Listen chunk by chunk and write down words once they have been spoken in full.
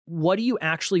what do you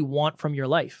actually want from your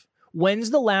life? When's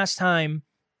the last time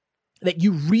that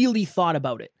you really thought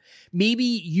about it? Maybe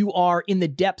you are in the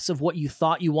depths of what you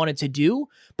thought you wanted to do,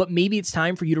 but maybe it's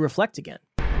time for you to reflect again.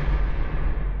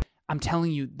 I'm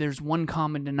telling you, there's one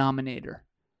common denominator,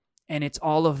 and it's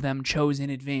all of them chose in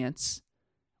advance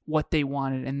what they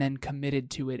wanted and then committed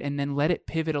to it and then let it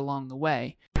pivot along the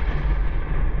way.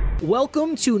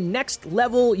 Welcome to Next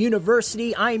Level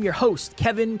University. I am your host,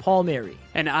 Kevin Palmieri.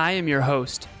 And I am your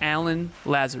host, Alan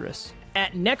Lazarus.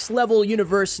 At Next Level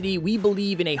University, we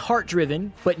believe in a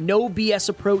heart-driven, but no BS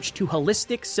approach to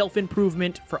holistic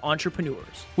self-improvement for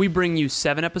entrepreneurs. We bring you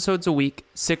 7 episodes a week,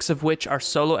 6 of which are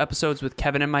solo episodes with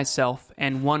Kevin and myself,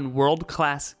 and 1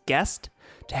 world-class guest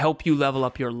to help you level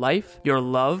up your life, your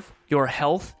love, your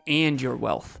health, and your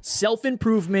wealth.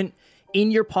 Self-improvement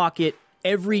in your pocket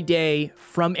every day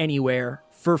from anywhere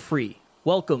for free.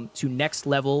 Welcome to Next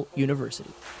Level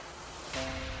University.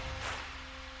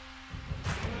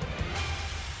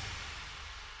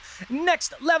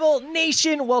 Next Level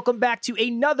Nation, welcome back to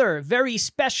another very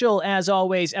special, as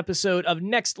always, episode of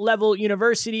Next Level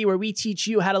University, where we teach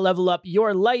you how to level up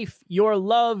your life, your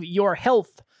love, your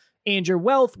health, and your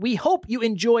wealth. We hope you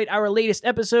enjoyed our latest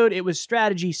episode. It was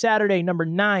Strategy Saturday number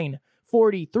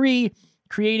 943,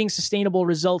 creating sustainable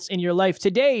results in your life.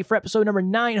 Today, for episode number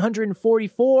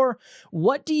 944,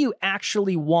 what do you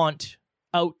actually want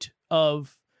out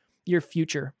of your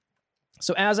future?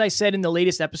 So as I said in the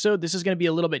latest episode, this is going to be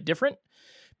a little bit different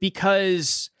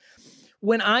because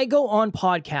when I go on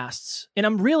podcasts, and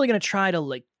I'm really going to try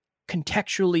to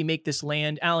contextually make this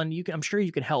land, Alan, I'm sure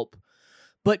you can help.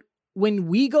 But when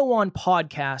we go on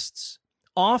podcasts,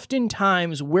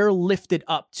 oftentimes we're lifted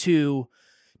up to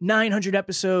 900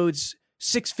 episodes,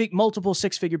 multiple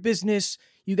six-figure business.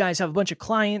 You guys have a bunch of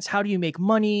clients. How do you make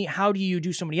money? How do you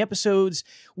do so many episodes?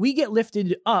 We get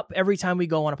lifted up every time we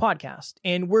go on a podcast,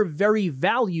 and we're very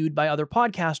valued by other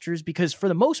podcasters because for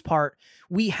the most part,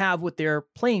 we have what they're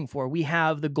playing for. We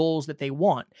have the goals that they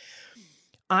want.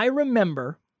 I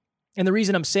remember, and the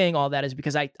reason I'm saying all that is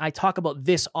because I talk about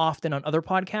this often on other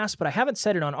podcasts, but I haven't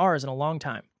said it on ours in a long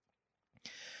time.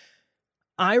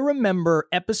 I remember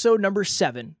episode number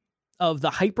 7 of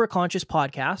the Hyperconscious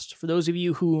podcast. For those of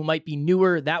you who might be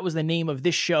newer, that was the name of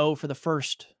this show for the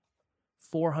first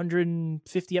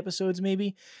 450 episodes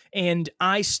maybe. And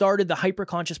I started the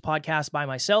Hyperconscious podcast by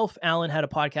myself. Alan had a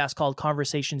podcast called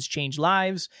Conversations Change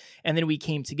Lives, and then we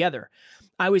came together.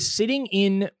 I was sitting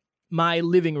in my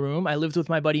living room. I lived with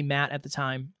my buddy Matt at the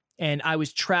time, and I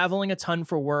was traveling a ton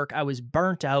for work. I was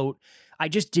burnt out. I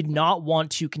just did not want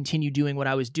to continue doing what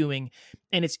I was doing.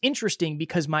 And it's interesting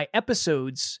because my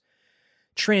episodes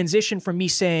transition from me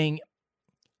saying,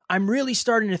 I'm really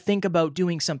starting to think about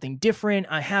doing something different.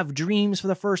 I have dreams for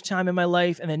the first time in my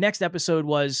life. And the next episode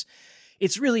was,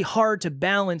 it's really hard to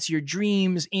balance your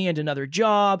dreams and another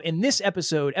job. And this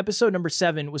episode number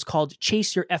 7, was called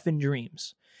Chase Your Effing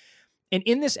Dreams. And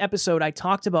in this episode, I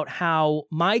talked about how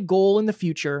my goal in the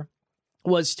future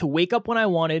was to wake up when I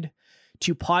wanted,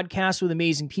 to podcast with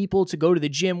amazing people, to go to the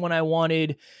gym when I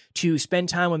wanted, to spend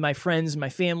time with my friends, my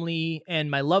family, and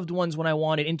my loved ones when I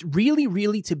wanted, and really,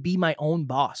 really to be my own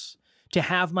boss, to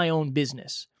have my own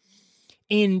business.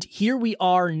 And here we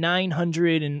are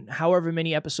 900 and however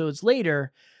many episodes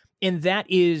later, and that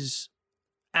is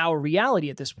our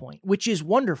reality at this point, which is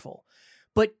wonderful.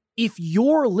 But if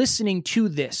you're listening to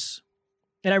this,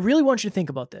 and I really want you to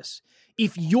think about this,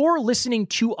 if you're listening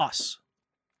to us,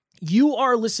 you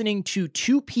are listening to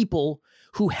 2 people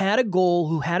who had a goal,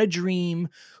 who had a dream,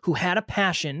 who had a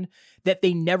passion that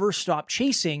they never stopped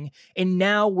chasing. And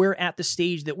now we're at the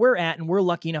stage that we're at, and we're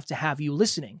lucky enough to have you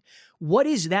listening. What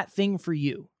is that thing for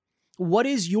you? What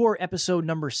is your episode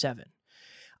number 7?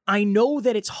 I know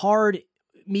that it's hard,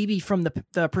 maybe from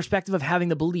the perspective of having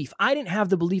the belief. I didn't have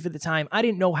the belief at the time. I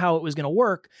didn't know how it was going to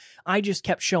work. I just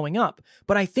kept showing up.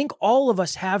 But I think all of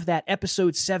us have that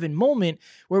episode 7 moment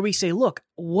where we say, look,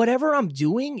 whatever I'm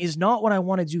doing is not what I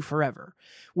want to do forever.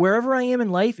 Wherever I am in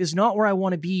life is not where I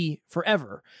want to be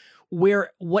forever.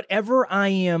 Where whatever I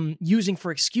am using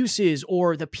for excuses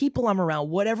or the people I'm around,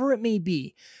 whatever it may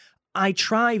be, I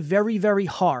try very, very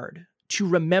hard to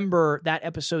remember that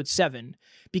episode 7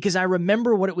 because I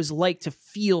remember what it was like to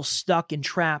feel stuck and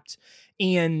trapped.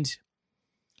 And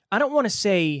I don't want to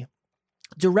say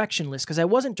directionless because I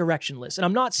wasn't directionless. And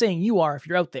I'm not saying you are if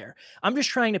you're out there. I'm just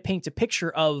trying to paint a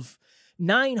picture of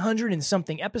 900 and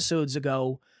something episodes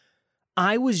ago.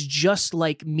 I was just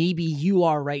like maybe you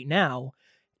are right now.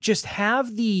 Just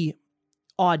have the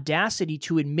audacity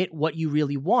to admit what you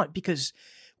really want, because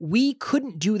we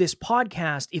couldn't do this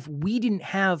podcast if we didn't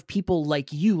have people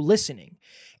like you listening.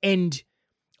 And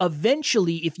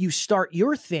eventually, if you start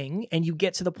your thing and you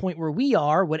get to the point where we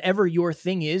are, whatever your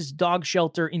thing is, dog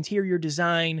shelter, interior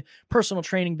design, personal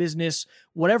training business,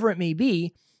 whatever it may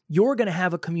be, you're going to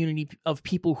have a community of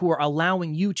people who are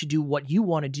allowing you to do what you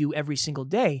want to do every single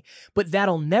day. But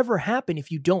that'll never happen if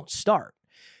you don't start.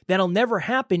 That'll never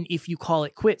happen if you call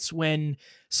it quits when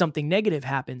something negative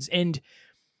happens. And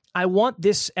I want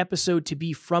this episode to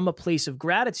be from a place of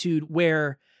gratitude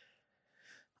where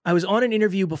I was on an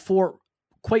interview before,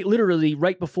 quite literally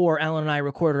right before Alan and I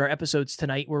recorded our episodes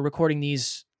tonight. We're recording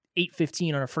these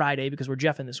 8:15 on a Friday because we're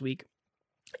Jeffing this week.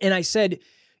 And I said,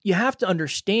 you have to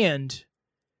understand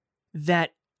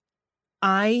that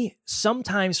I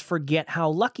sometimes forget how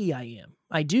lucky I am.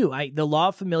 I do. The law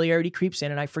of familiarity creeps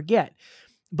in and I forget.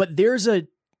 But there's a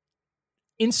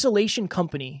insulation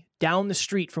company down the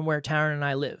street from where Taryn and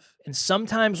I live. And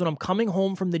sometimes when I'm coming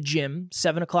home from the gym,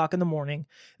 7:00 in the morning,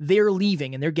 they're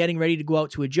leaving and they're getting ready to go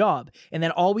out to a job. And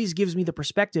that always gives me the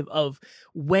perspective of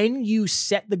when you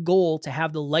set the goal to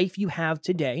have the life you have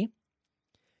today,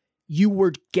 you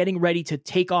were getting ready to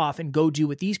take off and go do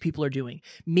what these people are doing.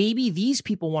 Maybe these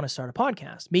people want to start a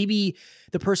podcast. Maybe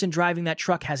the person driving that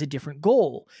truck has a different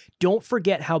goal. Don't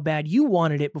forget how bad you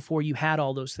wanted it before you had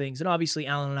all those things. And obviously,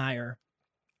 Alan and I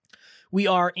we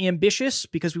are ambitious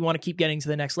because we want to keep getting to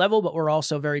the next level, but we're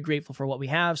also very grateful for what we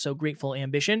have. So grateful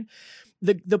ambition.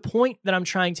 The point that I'm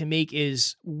trying to make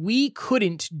is we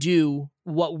couldn't do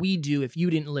what we do if you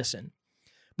didn't listen.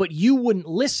 But you wouldn't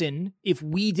listen if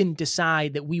we didn't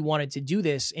decide that we wanted to do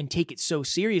this and take it so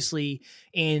seriously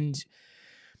and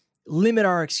limit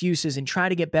our excuses and try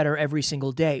to get better every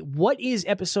single day. What is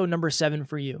episode number 7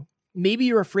 for you? Maybe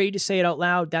you're afraid to say it out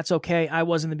loud. That's okay. I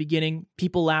was in the beginning.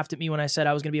 People laughed at me when I said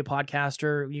I was going to be a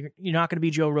podcaster. You're not going to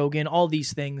be Joe Rogan, all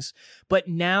these things. But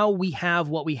now we have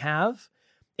what we have,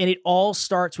 and it all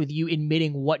starts with you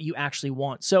admitting what you actually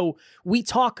want. So we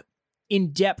talk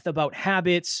in depth about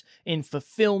habits and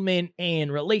fulfillment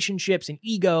and relationships and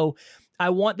ego. I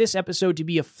want this episode to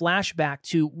be a flashback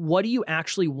to what do you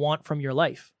actually want from your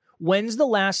life? When's the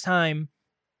last time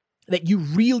that you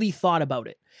really thought about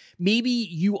it? Maybe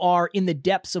you are in the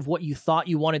depths of what you thought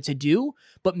you wanted to do,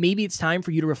 but maybe it's time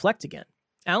for you to reflect again.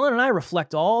 Alan and I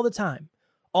reflect all the time.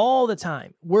 All the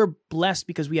time. We're blessed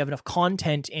because we have enough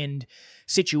content and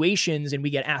situations and we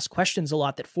get asked questions a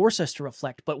lot that force us to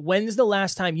reflect. But when's the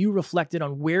last time you reflected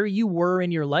on where you were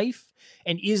in your life?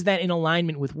 And is that in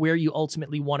alignment with where you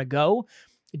ultimately want to go?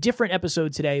 A different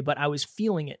episode today, but I was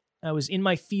feeling it. I was in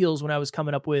my feels when I was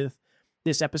coming up with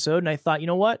this episode. And I thought, you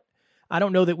know what? I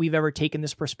don't know that we've ever taken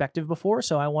this perspective before,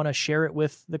 so I want to share it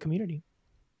with the community.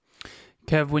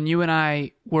 Kev, when you and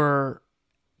I were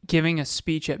giving a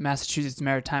speech at Massachusetts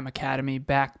Maritime Academy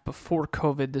back before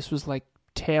COVID, this was like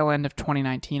tail end of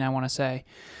 2019, I want to say.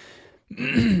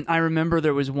 I remember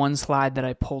there was one slide that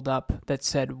I pulled up that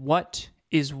said, what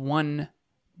is one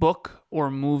book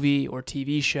or movie or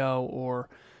TV show or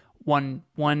one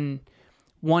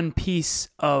piece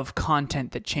of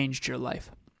content that changed your life?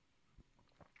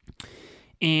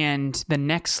 And the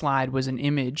next slide was an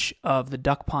image of the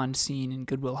duck pond scene in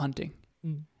Good Will Hunting.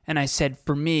 Mm. And I said,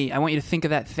 for me, I want you to think of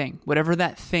that thing, whatever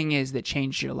that thing is that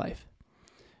changed your life.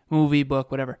 Movie, book,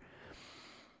 whatever.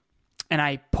 And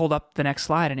I pulled up the next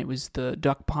slide, and it was the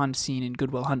duck pond scene in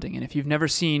Good Will Hunting. And if you've never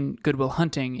seen Good Will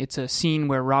Hunting, it's a scene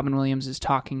where Robin Williams is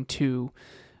talking to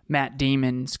Matt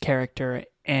Damon's character,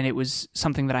 and it was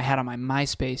something that I had on my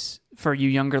MySpace. For you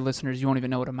younger listeners, you won't even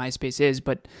know what a MySpace is,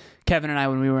 but Kevin and I,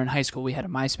 when we were in high school, we had a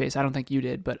MySpace. I don't think you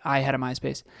did, but I had a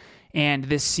MySpace. And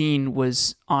this scene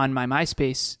was on my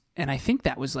MySpace, and I think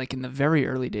that was like in the very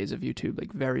early days of YouTube,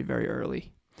 like very, very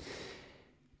early.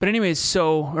 But anyways,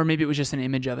 or maybe it was just an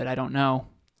image of it, I don't know.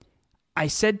 I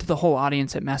said to the whole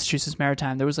audience at Massachusetts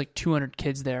Maritime, there was like 200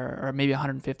 kids there, or maybe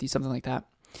 150, something like that.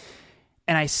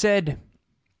 And I said,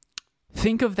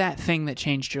 think of that thing that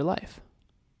changed your life.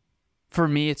 For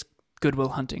me, it's Good Will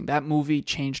Hunting. That movie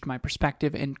changed my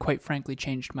perspective and quite frankly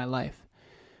changed my life.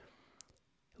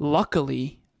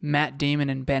 Luckily, Matt Damon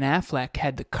and Ben Affleck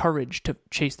had the courage to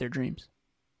chase their dreams.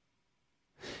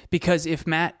 Because if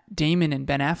Matt Damon and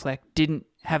Ben Affleck didn't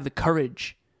have the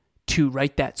courage to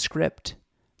write that script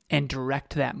and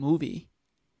direct that movie,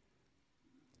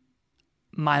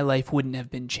 my life wouldn't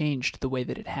have been changed the way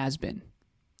that it has been.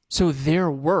 So their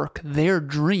work, their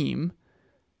dream,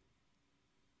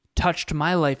 touched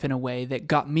my life in a way that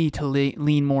got me to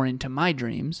lean more into my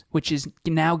dreams, which is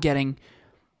now getting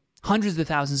hundreds of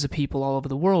thousands of people all over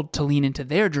the world to lean into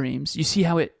their dreams. You see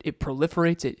how it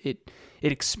proliferates, it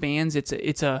expands.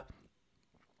 It's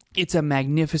a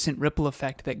magnificent ripple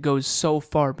effect that goes so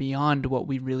far beyond what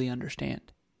we really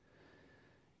understand.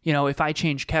 You know, if I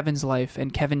change Kevin's life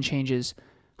and Kevin changes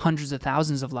hundreds of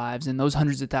thousands of lives, and those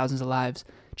hundreds of thousands of lives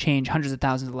change hundreds of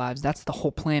thousands of lives. That's the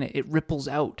whole planet. It ripples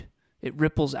out. It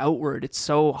ripples outward. It's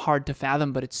so hard to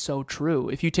fathom, but it's so true.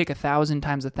 If you take 1,000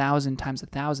 times 1,000 times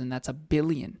 1,000, that's 1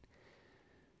 billion.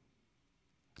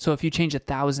 So if you change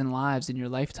 1,000 lives in your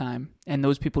lifetime, and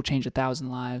those people change 1,000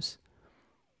 lives,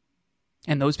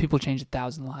 and those people change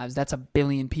 1,000 lives, that's 1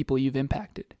 billion people you've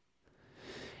impacted.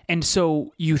 And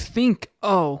so you think,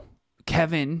 oh,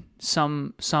 Kevin,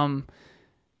 some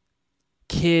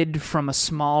kid from a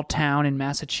small town in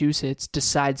Massachusetts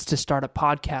decides to start a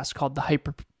podcast called the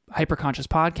Hyperconscious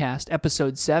Podcast,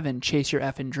 episode 7, Chase Your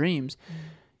Effing Dreams.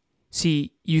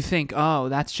 See, you think, oh,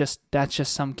 that's just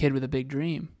some kid with a big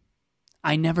dream.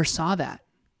 I never saw that.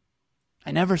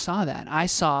 I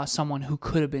saw someone who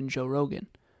could have been Joe Rogan,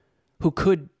 who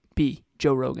could be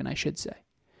Joe Rogan, I should say.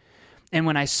 And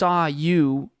when I saw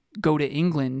you go to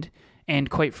England and,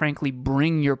 quite frankly,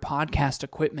 bring your podcast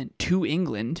equipment to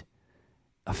England,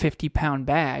 a 50-pound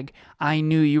bag, I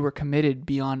knew you were committed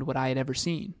beyond what I had ever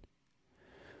seen.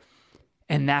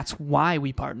 And that's why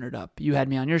we partnered up. You had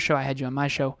me on your show, I had you on my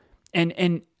show.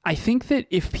 And I think that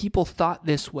if people thought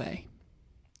this way,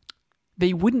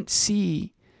 they wouldn't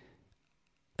see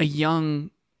a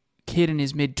young kid in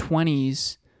his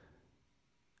mid-20s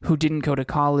who didn't go to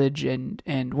college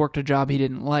and worked a job he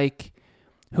didn't like,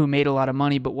 who made a lot of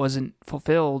money but wasn't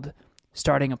fulfilled,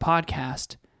 starting a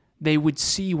podcast. They would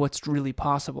see what's really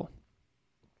possible.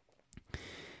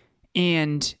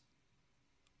 And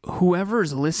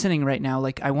whoever's listening right now,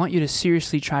 like, I want you to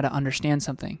seriously try to understand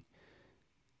something.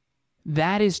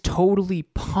 That is totally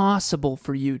possible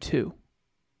for you too.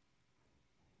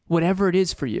 Whatever it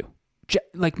is for you.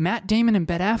 Like, Matt Damon and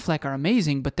Ben Affleck are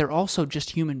amazing, but they're also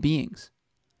just human beings.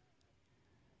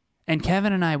 And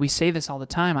Kevin and I, we say this all the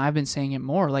time. I've been saying it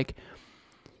more. Like,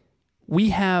 we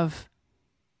have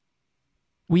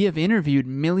interviewed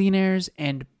millionaires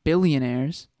and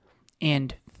billionaires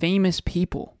and famous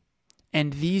people.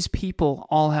 And these people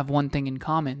all have one thing in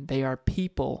common. They are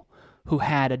people who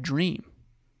had a dream.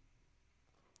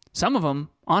 Some of them,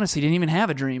 honestly, didn't even have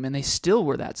a dream, and they still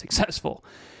were that successful.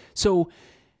 So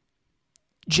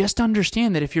just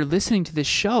understand that if you're listening to this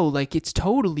show, like, it's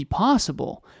totally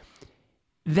possible.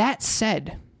 That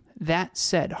said,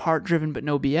 heart-driven but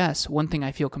no BS, one thing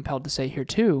I feel compelled to say here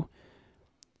too,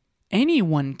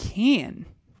 anyone can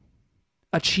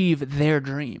achieve their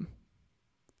dream.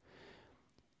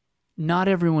 Not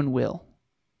everyone will.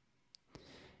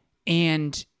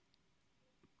 And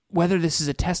whether this is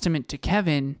a testament to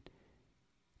Kevin,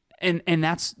 and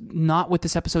that's not what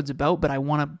this episode's about, but I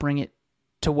want to bring it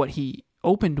to what he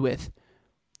opened with.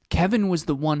 Kevin was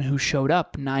the one who showed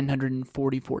up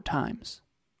 944 times.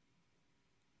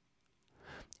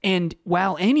 And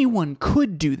while anyone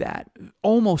could do that,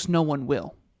 almost no one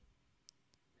will.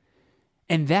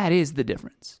 And that is the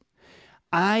difference.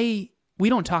 We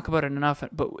don't talk about it enough,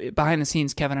 but behind the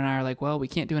scenes, Kevin and I are like, well, we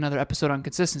can't do another episode on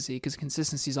consistency because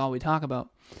consistency is all we talk about.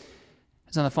 I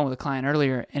was on the phone with a client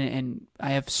earlier, and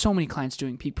I have so many clients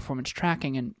doing peak performance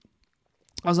tracking, and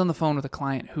I was on the phone with a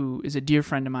client who is a dear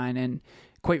friend of mine and,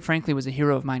 quite frankly, was a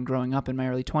hero of mine growing up in my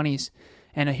early 20s,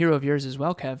 and a hero of yours as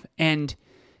well, Kev. And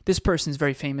this person is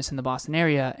very famous in the Boston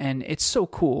area, and it's so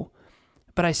cool.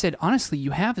 But I said, honestly,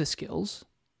 you have the skills.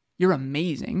 You're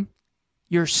amazing.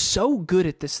 You're so good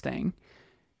at this thing.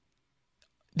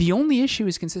 The only issue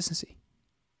is consistency.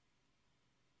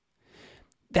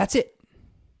 That's it.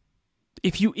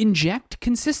 If you inject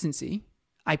consistency,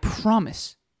 I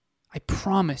promise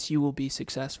you will be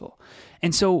successful.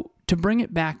 And so, to bring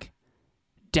it back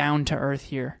down to earth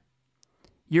here,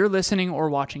 you're listening or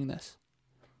watching this,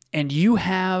 and you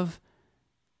have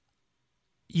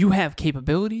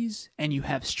capabilities, and you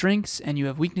have strengths, and you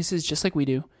have weaknesses just like we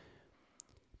do.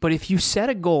 But if you set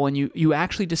a goal and you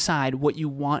actually decide what you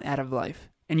want out of life,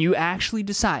 and you actually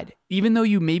decide, even though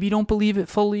you maybe don't believe it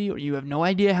fully, or you have no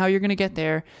idea how you're going to get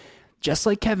there, just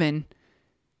like Kevin,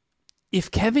 if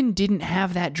Kevin didn't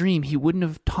have that dream, he wouldn't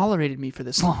have tolerated me for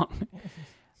this long.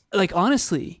 Like,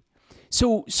 honestly.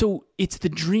 So it's the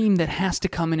dream that has to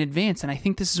come in advance. And I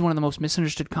think this is one of the most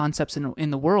misunderstood concepts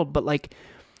in the world. But, like,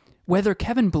 whether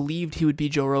Kevin believed he would be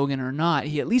Joe Rogan or not,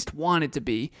 he at least wanted to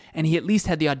be. And he at least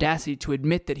had the audacity to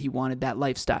admit that he wanted that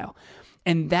lifestyle.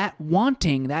 And that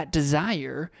wanting, that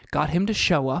desire, got him to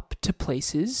show up to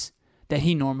places that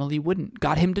he normally wouldn't.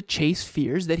 Got him to chase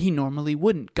fears that he normally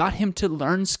wouldn't. Got him to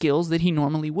learn skills that he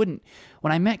normally wouldn't.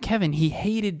 When I met Kevin, he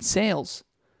hated sales.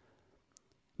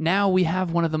 Now we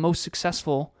have one of the most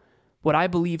successful, what I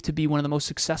believe to be one of the most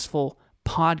successful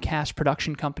podcast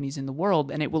production companies in the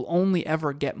world, and it will only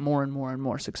ever get more and more and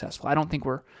more successful. I don't think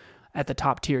we're at the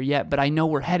top tier yet, but I know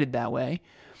we're headed that way.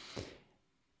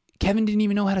 Kevin didn't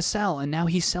even know how to sell, and now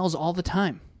he sells all the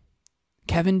time.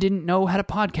 Kevin didn't know how to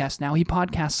podcast. Now he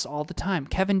podcasts all the time.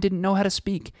 Kevin didn't know how to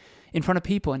speak in front of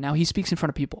people, and now he speaks in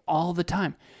front of people all the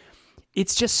time.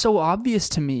 It's just so obvious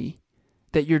to me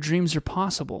that your dreams are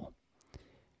possible.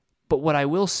 But what I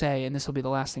will say, and this will be the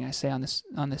last thing I say on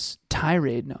this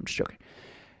tirade, no, I'm just joking,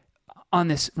 on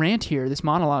this rant here, this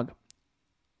monologue,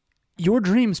 your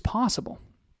dream's possible.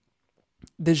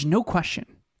 There's no question.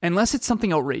 Unless it's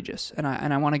something outrageous, and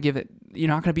I want to give it, you're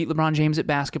not going to beat LeBron James at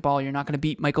basketball, you're not going to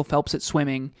beat Michael Phelps at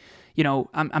swimming,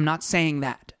 I'm not saying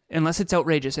that, unless it's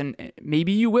outrageous, and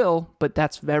maybe you will, but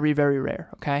that's very, very rare,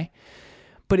 okay?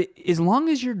 But as long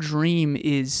as your dream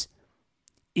is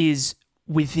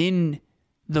within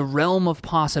the realm of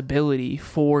possibility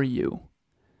for you,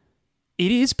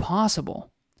 it is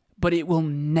possible, but it will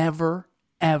never,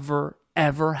 ever,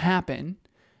 ever happen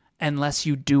unless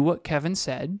you do what Kevin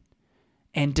said,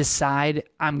 and decide,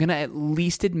 I'm going to at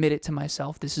least admit it to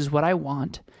myself, this is what I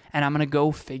want, and I'm going to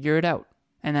go figure it out.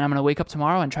 And then I'm going to wake up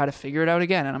tomorrow and try to figure it out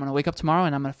again. And I'm going to wake up tomorrow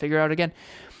and I'm going to figure it out again.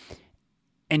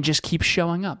 And just keep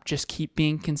showing up. Just keep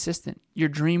being consistent. Your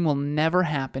dream will never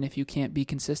happen if you can't be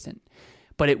consistent.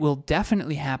 But it will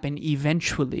definitely happen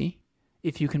eventually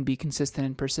if you can be consistent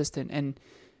and persistent. And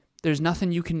there's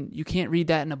nothing you can't read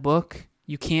that in a book.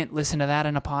 You can't listen to that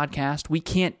in a podcast. We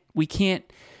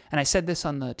can't, and I said this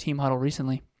on the team huddle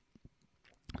recently,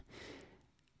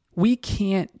 we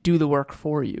can't do the work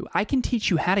for you. I can teach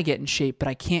you how to get in shape, but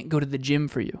I can't go to the gym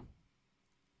for you.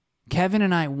 Kevin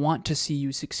and I want to see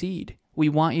you succeed. We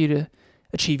want you to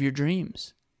achieve your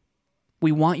dreams.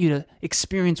 We want you to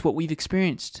experience what we've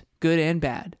experienced, good and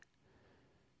bad.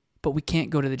 But we can't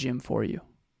go to the gym for you.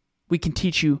 We can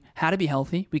teach you how to be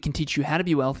healthy. We can teach you how to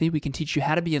be wealthy. We can teach you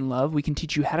how to be in love. We can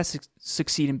teach you how to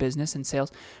succeed in business and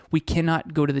sales. We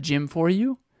cannot go to the gym for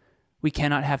you. We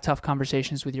cannot have tough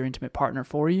conversations with your intimate partner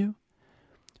for you.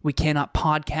 We cannot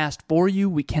podcast for you.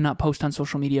 We cannot post on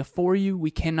social media for you. We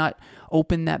cannot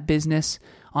open that business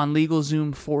on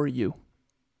LegalZoom for you.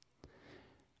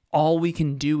 All we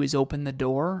can do is open the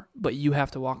door, but you have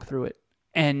to walk through it.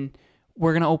 And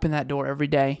we're going to open that door every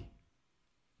day.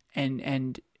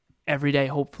 And every day,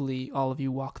 hopefully, all of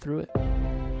you walk through it.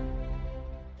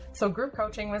 So group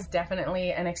coaching was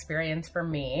definitely an experience for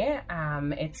me.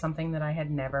 It's something that I had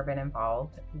never been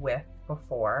involved with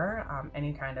before,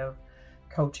 any kind of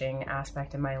coaching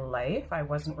aspect in my life. I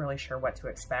wasn't really sure what to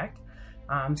expect.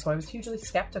 So I was hugely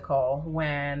skeptical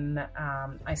when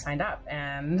I signed up,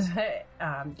 and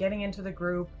getting into the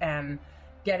group and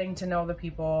getting to know the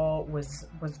people was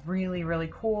really, really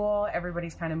cool.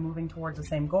 Everybody's kind of moving towards the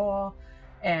same goal.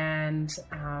 And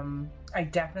I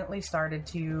definitely started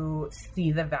to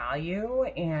see the value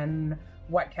in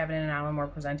what Kevin and Alan were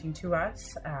presenting to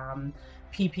us.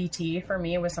 PPT for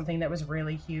me was something that was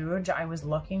really huge. I was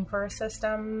looking for a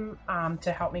system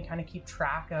to help me kind of keep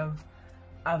track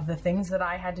of the things that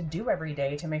I had to do every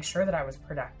day to make sure that I was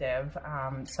productive.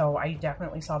 So I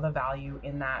definitely saw the value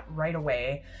in that right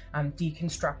away,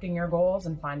 deconstructing your goals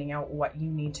and finding out what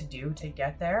you need to do to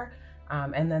get there.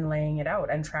 And then laying it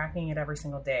out and tracking it every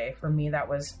single day. For me, that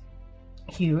was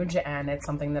huge, and it's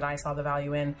something that I saw the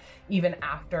value in even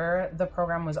after the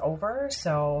program was over.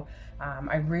 So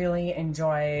I really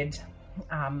enjoyed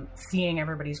seeing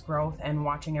everybody's growth and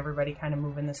watching everybody kind of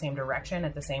move in the same direction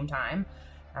at the same time.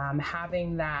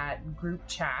 Having that group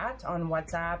chat on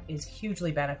WhatsApp is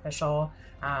hugely beneficial.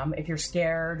 If you're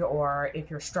scared, or if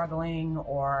you're struggling,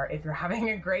 or if you're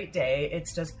having a great day,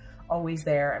 it's just always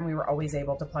there. And we were always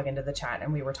able to plug into the chat,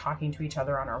 and we were talking to each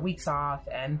other on our weeks off.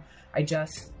 And I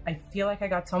feel like I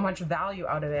got so much value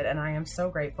out of it, and I am so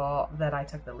grateful that I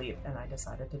took the leap and I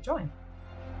decided to join.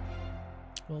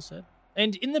 Well said.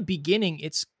 And in the beginning,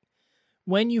 it's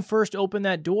when you first open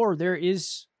that door, there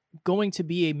is going to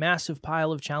be a massive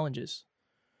pile of challenges.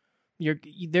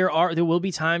 There will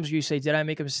be times where you say, did I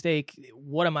make a mistake?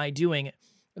 What am I doing?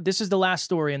 This is the last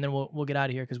story, and then we'll get out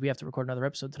of here because we have to record another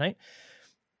episode tonight.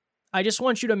 I just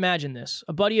want you to imagine this.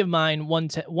 A buddy of mine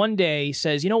one day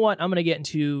says, you know what? I'm going to get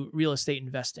into real estate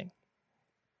investing.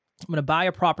 I'm going to buy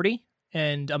a property,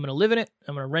 and I'm going to live in it.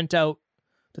 I'm going to rent out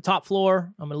the top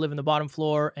floor. I'm going to live in the bottom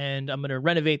floor, and I'm going to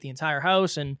renovate the entire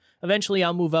house. And eventually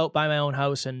I'll move out, buy my own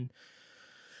house, and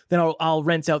then I'll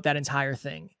rent out that entire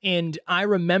thing. And I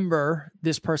remember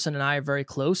this person and I are very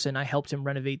close, and I helped him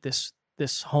renovate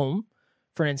this home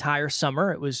for an entire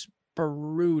summer. It was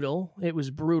brutal. It was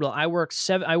brutal. I worked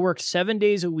 7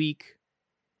 days a week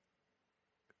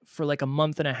for like a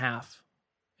month and a half.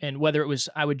 And whether it was,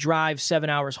 I would drive 7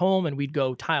 hours home and we'd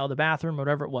go tile the bathroom,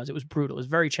 whatever it was brutal. It was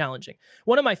very challenging.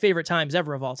 One of my favorite times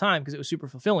ever of all time, because it was super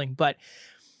fulfilling. But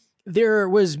there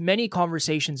was many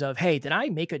conversations of, hey, did I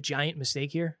make a giant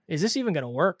mistake here? Is this even going to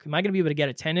work? Am I going to be able to get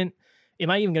a tenant? Am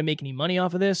I even going to make any money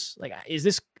off of this? Like, is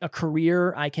this a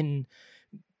career I can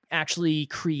actually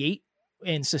create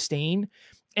and sustain?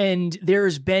 And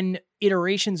there's been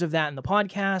iterations of that in the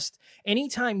podcast.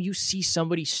 Anytime you see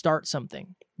somebody start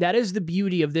something, that is the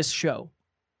beauty of this show.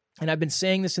 And I've been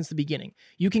saying this since the beginning.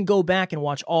 You can go back and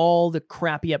watch all the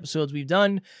crappy episodes we've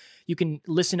done. You can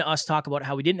listen to us talk about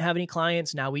how we didn't have any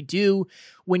clients. Now we do.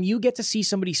 When you get to see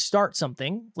somebody start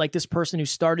something, like this person who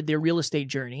started their real estate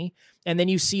journey, and then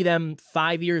you see them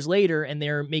 5 years later and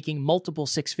they're making multiple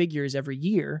six figures every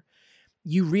year,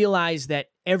 you realize that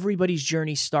everybody's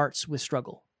journey starts with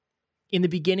struggle. In the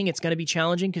beginning, it's going to be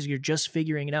challenging because you're just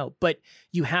figuring it out, but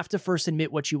you have to first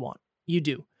admit what you want. You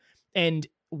do. And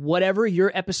whatever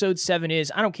your episode 7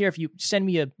 is, I don't care if you send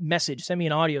me a message, send me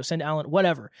an audio, send Alan,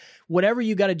 whatever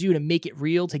you got to do to make it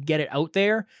real, to get it out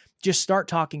there, just start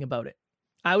talking about it.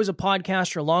 I was a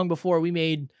podcaster long before we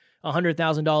made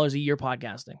 $100,000 a year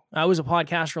podcasting. I was a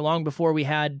podcaster long before we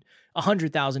had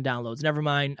 100,000 downloads, never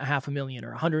mind 500,000 or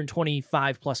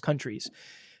 125 plus countries.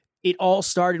 It all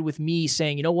started with me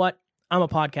saying, you know what? I'm a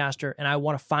podcaster and I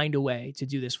want to find a way to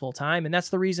do this full time. And that's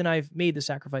the reason I've made the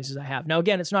sacrifices I have. Now,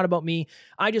 again, it's not about me.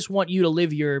 I just want you to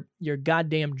live your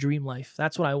goddamn dream life.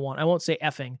 That's what I want. I won't say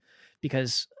effing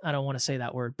because I don't want to say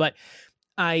that word, but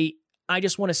I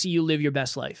just want to see you live your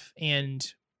best life. And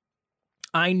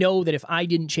I know that if I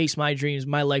didn't chase my dreams,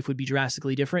 my life would be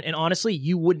drastically different. And honestly,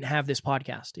 you wouldn't have this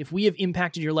podcast. If we have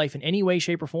impacted your life in any way,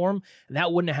 shape, or form,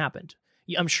 that wouldn't have happened.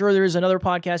 I'm sure there is another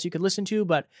podcast you could listen to,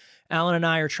 but Alan and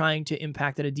I are trying to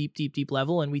impact at a deep, deep, deep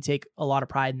level, and we take a lot of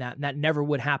pride in that. And that never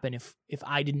would happen if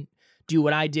I didn't do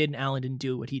what I did and Alan didn't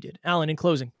do what he did. Alan, in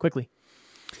closing, quickly.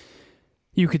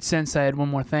 You could sense I had one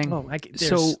more thing. Oh,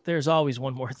 there's always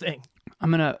one more thing.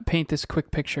 I'm going to paint this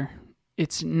quick picture.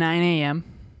 It's 9 a.m.,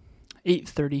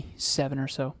 8:37 or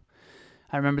so.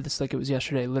 I remember this like it was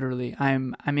yesterday, literally.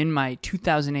 I'm in my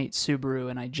 2008 Subaru,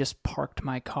 and I just parked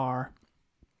my car.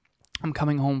 I'm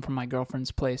coming home from my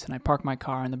girlfriend's place, and I park my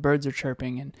car, and the birds are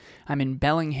chirping, and I'm in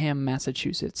Bellingham,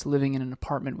 Massachusetts, living in an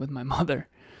apartment with my mother.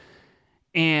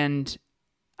 And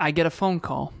I get a phone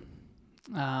call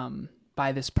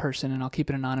by this person, and I'll keep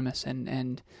it anonymous,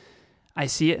 and I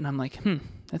see it, and I'm like,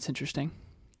 that's interesting.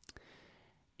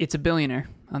 It's a billionaire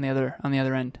on the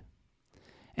other end.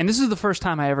 And this is the first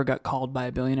time I ever got called by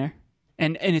a billionaire.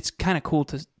 And it's kind of cool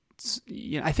to,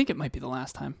 I think it might be the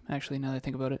last time, actually, now that I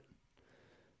think about it.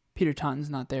 Peter Taunton's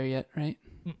not there yet, right?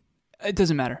 It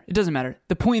doesn't matter.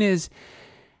 The point is,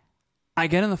 I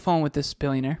get on the phone with this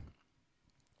billionaire,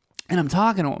 and I'm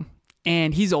talking to him.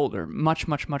 And he's older, much,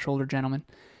 much, much older gentleman.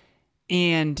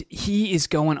 And he is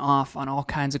going off on all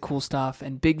kinds of cool stuff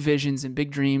and big visions and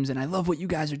big dreams. And I love what you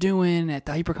guys are doing at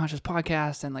the Hyperconscious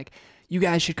podcast. And like, you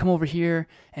guys should come over here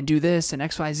and do this and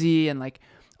XYZ and like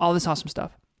all this awesome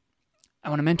stuff. I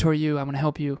want to mentor you. I want to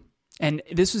help you. And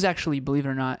this was actually, believe it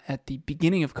or not, at the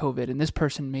beginning of COVID. And this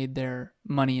person made their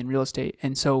money in real estate.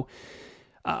 And so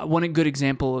one good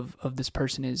example of this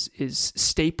person is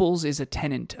Staples is a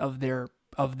tenant of their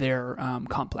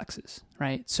complexes,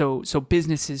 right? So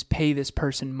businesses pay this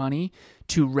person money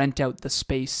to rent out the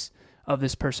space of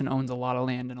this person owns a lot of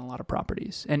land and a lot of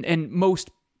properties. And most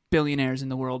billionaires in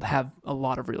the world have a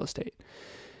lot of real estate.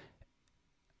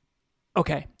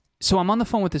 Okay, so I'm on the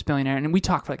phone with this billionaire, and we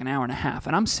talk for like an hour and a half,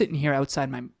 and I'm sitting here outside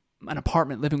an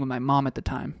apartment living with my mom at the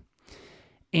time.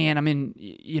 And I'm in,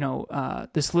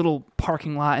 this little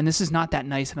parking lot, and this is not that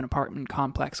nice of an apartment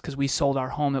complex because we sold our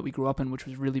home that we grew up in, which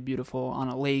was really beautiful on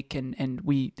a lake, and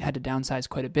we had to downsize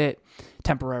quite a bit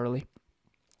temporarily.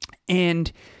 And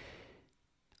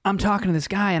I'm talking to this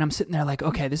guy, and I'm sitting there like,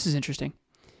 okay, this is interesting.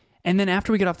 And then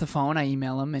after we get off the phone, I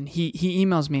email him, and he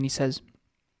emails me, and he says,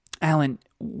 Alan,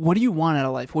 what do you want out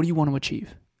of life? What do you want to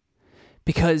achieve?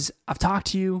 Because I've talked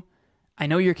to you. I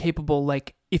know you're capable.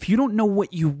 Like, if you don't know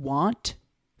what you want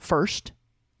first,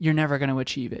 you're never going to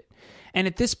achieve it. And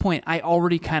at this point, I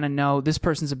already kind of know this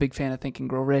person's a big fan of Think and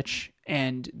Grow Rich,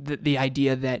 and the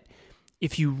idea that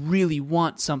if you really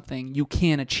want something, you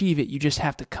can achieve it. You just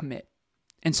have to commit.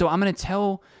 And so I'm going to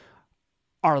tell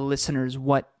our listeners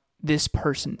what this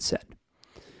person said.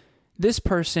 This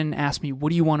person asked me, what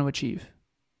do you want to achieve?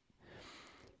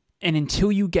 And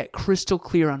until you get crystal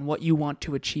clear on what you want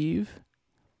to achieve,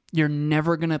 you're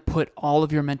never going to put all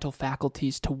of your mental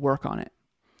faculties to work on it.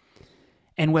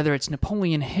 And whether it's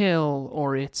Napoleon Hill,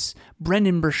 or it's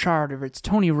Brendan Burchard, or it's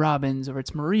Tony Robbins, or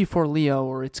it's Marie Forleo,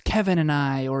 or it's Kevin and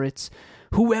I, or it's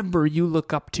whoever you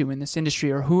look up to in this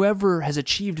industry, or whoever has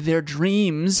achieved their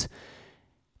dreams,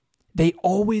 They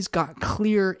always got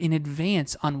clear in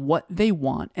advance on what they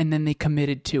want, and then they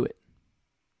committed to it.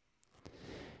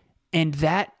 And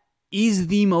that is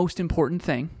the most important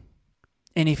thing.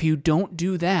 And if you don't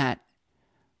do that,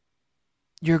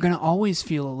 you're going to always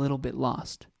feel a little bit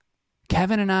lost.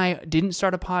 Kevin and I didn't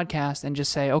start a podcast and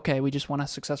just say, okay, we just want a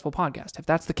successful podcast. If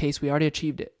that's the case, we already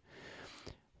achieved it.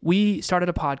 We started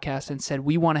a podcast and said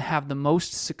we want to have the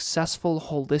most successful,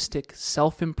 holistic,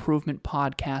 self-improvement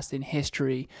podcast in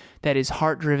history that is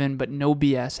heart-driven but no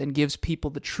BS and gives people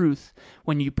the truth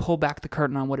when you pull back the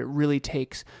curtain on what it really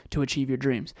takes to achieve your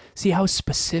dreams. See how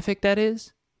specific that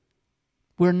is?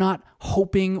 We're not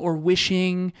hoping or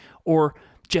wishing or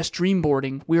just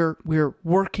dreamboarding. We're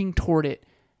working toward it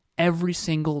every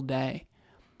single day.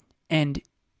 And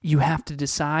you have to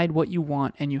decide what you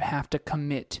want, and you have to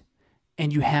commit.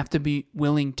 And you have to be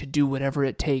willing to do whatever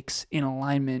it takes in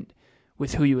alignment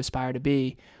with who you aspire to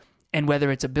be. And whether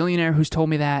it's a billionaire who's told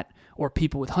me that, or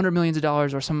people with $100 million,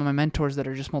 or some of my mentors that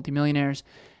are just multimillionaires,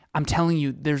 I'm telling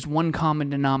you, there's one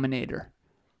common denominator.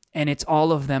 And it's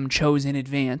all of them chose in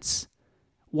advance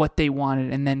what they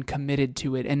wanted and then committed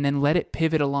to it and then let it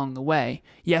pivot along the way.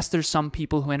 Yes, there's some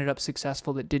people who ended up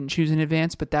successful that didn't choose in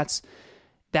advance, but that's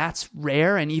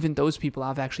rare, and even those people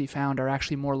I've actually found are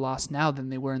actually more lost now than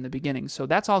they were in the beginning. So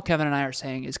that's all Kevin and I are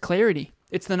saying is clarity.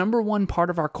 It's the number one part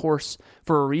of our course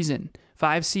for a reason.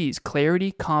 5 C's: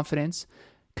 clarity, confidence,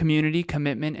 community,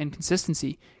 commitment, and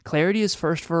consistency. Clarity is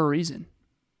first for a reason.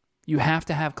 You have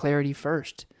to have clarity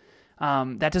first.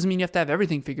 That doesn't mean you have to have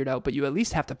everything figured out, but you at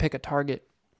least have to pick a target.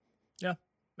 Yeah.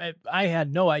 I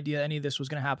had no idea any of this was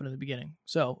going to happen in the beginning.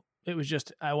 So it was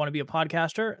just, I want to be a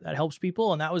podcaster that helps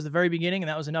people. And that was the very beginning. And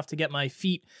that was enough to get my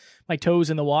toes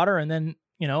in the water. And then,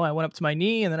 I went up to my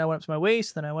knee, and then I went up to my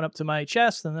waist, then I went up to my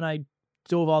chest, and then I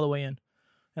dove all the way in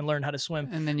and learned how to swim.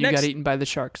 And then you got eaten by the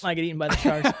sharks. I got eaten by the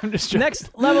sharks. I'm just joking.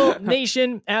 Next Level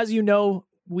Nation, as you know,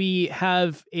 we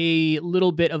have a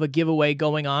little bit of a giveaway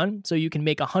going on. So you can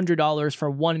make $100 for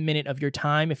 1 minute of your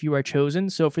time if you are chosen.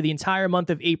 So for the entire month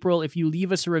of April, if you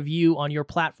leave us a review on your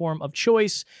platform of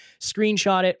choice,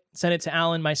 screenshot it, send it to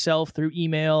Alan, myself, through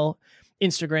email,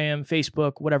 Instagram,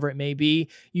 Facebook, whatever it may be,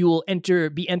 you will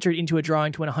be entered into a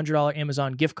drawing to win a $100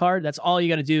 Amazon gift card. That's all you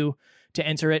got to do to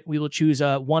enter it. We will choose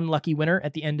one lucky winner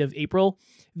at the end of April.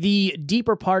 The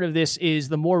deeper part of this is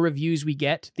the more reviews we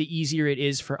get, the easier it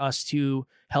is for us to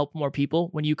help more people.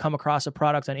 When you come across a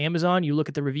product on Amazon, you look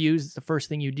at the reviews. It's the first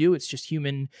thing you do. It's just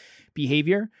human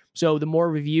behavior. So the more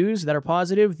reviews that are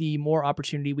positive, the more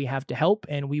opportunity we have to help,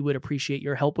 and we would appreciate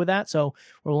your help with that. So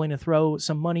we're willing to throw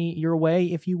some money your way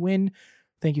if you win.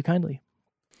 Thank you kindly.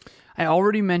 I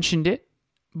already mentioned it,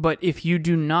 but if you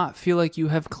do not feel like you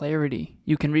have clarity,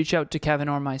 you can reach out to Kevin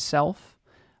or myself.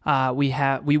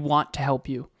 We want to help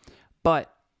you.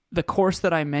 But the course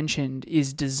that I mentioned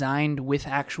is designed with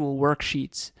actual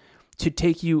worksheets to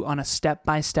take you on a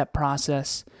step-by-step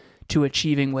process to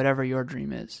achieving whatever your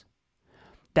dream is.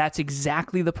 That's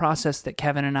exactly the process that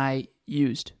Kevin and I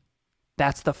used.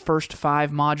 That's the first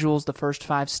 5 modules, the first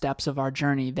 5 steps of our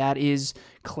journey. That is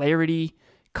clarity,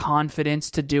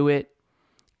 confidence to do it,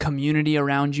 community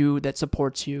around you that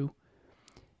supports you,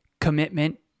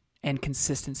 commitment, and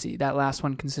consistency. That last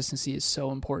one, consistency, is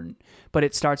so important. But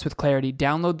it starts with clarity.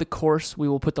 Download the course. We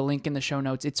will put the link in the show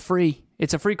notes. It's free.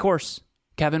 It's a free course.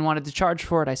 Kevin wanted to charge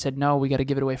for it. I said, no, we got to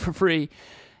give it away for free.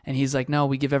 And he's like, no,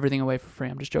 we give everything away for free.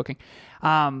 I'm just joking.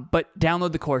 But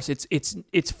download the course.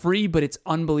 It's free, but it's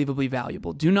unbelievably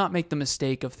valuable. Do not make the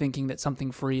mistake of thinking that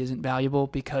something free isn't valuable,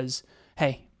 because,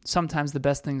 hey, sometimes the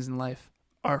best things in life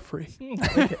are free.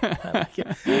 I like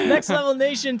it. Next Level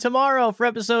Nation, tomorrow for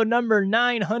episode number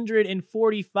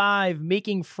 945,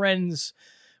 making friends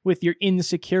with your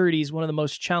insecurities. One of the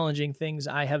most challenging things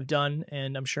I have done,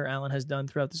 and I'm sure Alan has done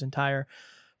throughout this entire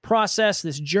process,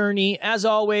 this journey. As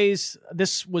always,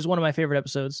 this was one of my favorite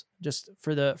episodes, just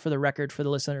for the record, for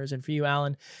the listeners, and for you,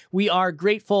 Alan. We are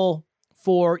grateful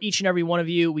for each and every one of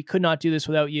you. We could not do this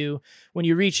without you. When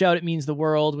you reach out, it means the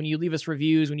world. When you leave us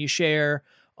reviews, when you share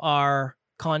our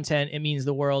content, it means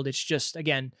the world. It's just,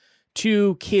 again,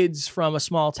 2 kids from a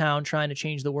small town trying to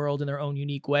change the world in their own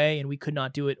unique way, and we could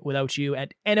not do it without you.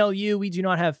 At NLU, we do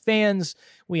not have fans.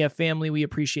 We have family. We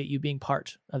appreciate you being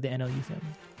part of the NLU family.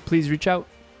 Please reach out.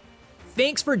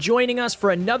 Thanks for joining us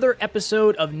for another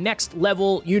episode of Next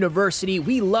Level University.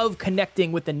 We love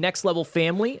connecting with the Next Level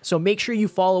family, so make sure you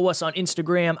follow us on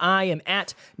Instagram. I am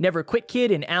at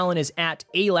NeverQuitKid, and Alan is at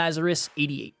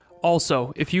ALazarus88.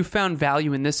 Also, if you found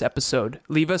value in this episode,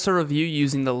 leave us a review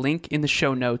using the link in the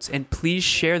show notes, and please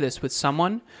share this with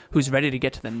someone who's ready to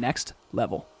get to the next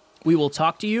level. We will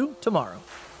talk to you tomorrow.